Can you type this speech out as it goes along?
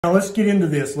Now let's get into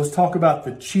this. Let's talk about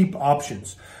the cheap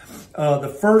options.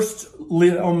 The first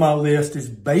on my list is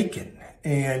bacon.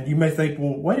 And you may think,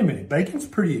 well, wait a minute, bacon's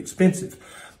pretty expensive.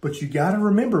 But you got to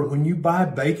remember, when you buy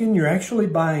bacon, you're actually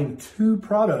buying two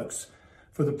products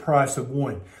for the price of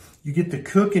one. You get to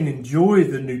cook and enjoy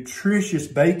the nutritious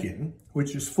bacon,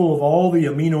 which is full of all the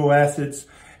amino acids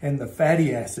and the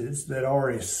fatty acids that are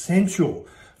essential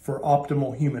for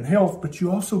optimal human health. But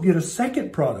you also get a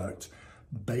second product,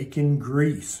 bacon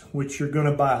grease, which you're going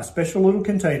to buy a special little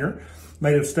container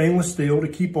made of stainless steel to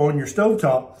keep on your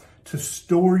stovetop to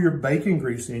store your bacon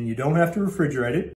grease in. You don't have to refrigerate it.